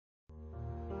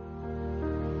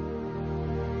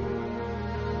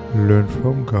Learn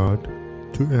from God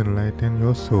to enlighten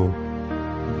your soul.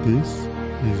 This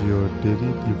is your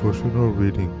daily devotional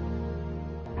reading.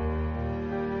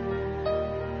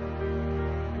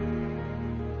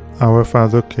 Our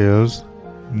Father Cares,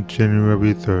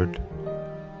 January 3rd.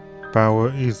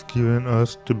 Power is given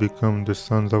us to become the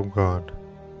sons of God.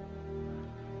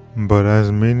 But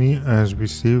as many as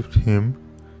received him,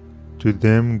 to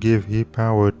them gave he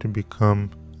power to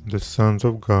become the sons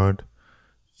of God,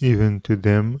 even to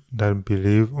them that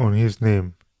believe on his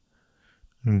name.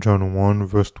 John 1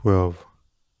 verse 12.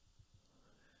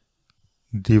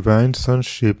 Divine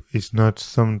sonship is not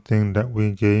something that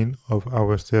we gain of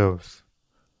ourselves.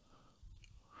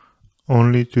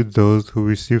 Only to those who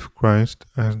receive Christ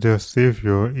as their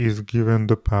Savior is given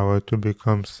the power to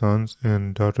become sons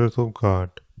and daughters of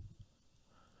God.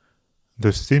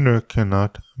 The sinner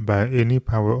cannot, by any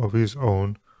power of his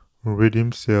own, rid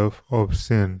himself of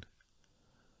sin.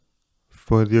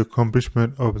 For the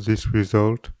accomplishment of this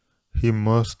result, he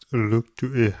must look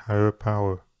to a higher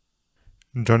power.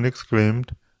 John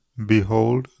exclaimed,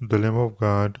 "Behold the Lamb of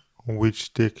God,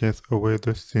 which taketh away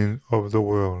the sin of the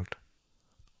world."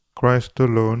 Christ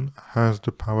alone has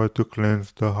the power to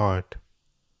cleanse the heart.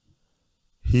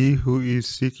 He who is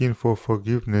seeking for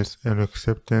forgiveness and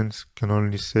acceptance can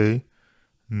only say,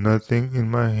 "Nothing in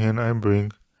my hand I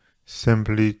bring,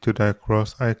 simply to thy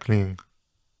cross I cling."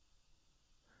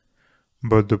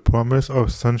 But the promise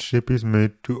of sonship is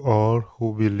made to all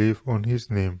who believe on his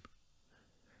name.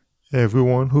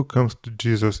 Everyone who comes to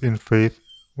Jesus in faith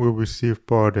will receive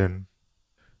pardon.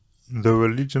 The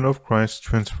religion of Christ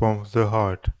transforms the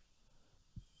heart.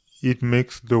 It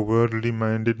makes the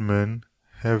worldly-minded man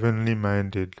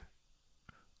heavenly-minded.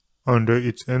 Under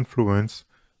its influence,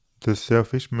 the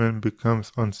selfish man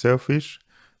becomes unselfish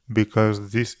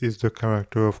because this is the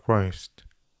character of Christ.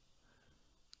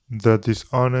 The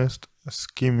dishonest,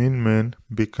 scheming man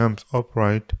becomes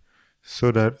upright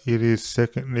so that it is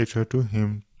second nature to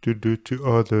him to do to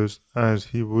others as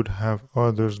he would have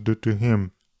others do to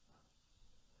him.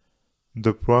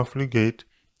 The profligate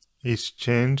is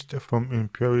changed from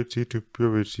impurity to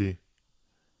purity.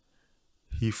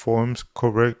 He forms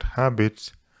correct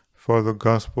habits, for the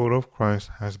gospel of Christ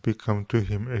has become to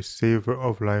him a savor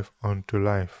of life unto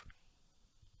life.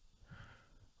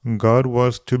 God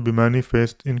was to be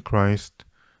manifest in Christ,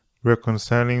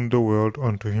 reconciling the world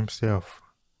unto himself.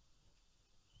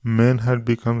 Man had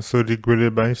become so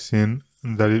degraded by sin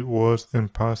that it was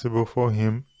impossible for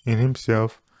him in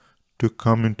himself to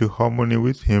come into harmony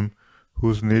with him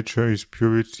whose nature is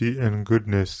purity and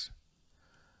goodness.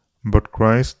 But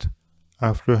Christ,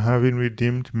 after having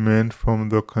redeemed man from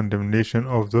the condemnation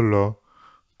of the law,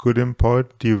 could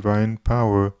impart divine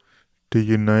power to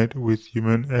unite with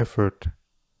human effort.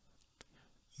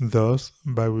 Thus,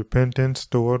 by repentance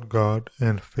toward God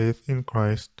and faith in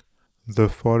Christ, the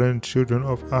fallen children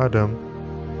of Adam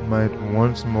might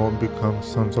once more become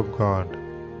sons of God.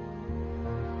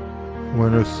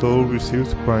 When a soul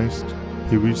receives Christ,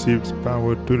 he receives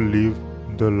power to live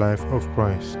the life of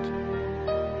Christ.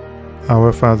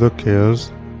 Our Father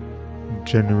Cares,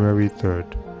 January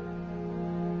 3rd.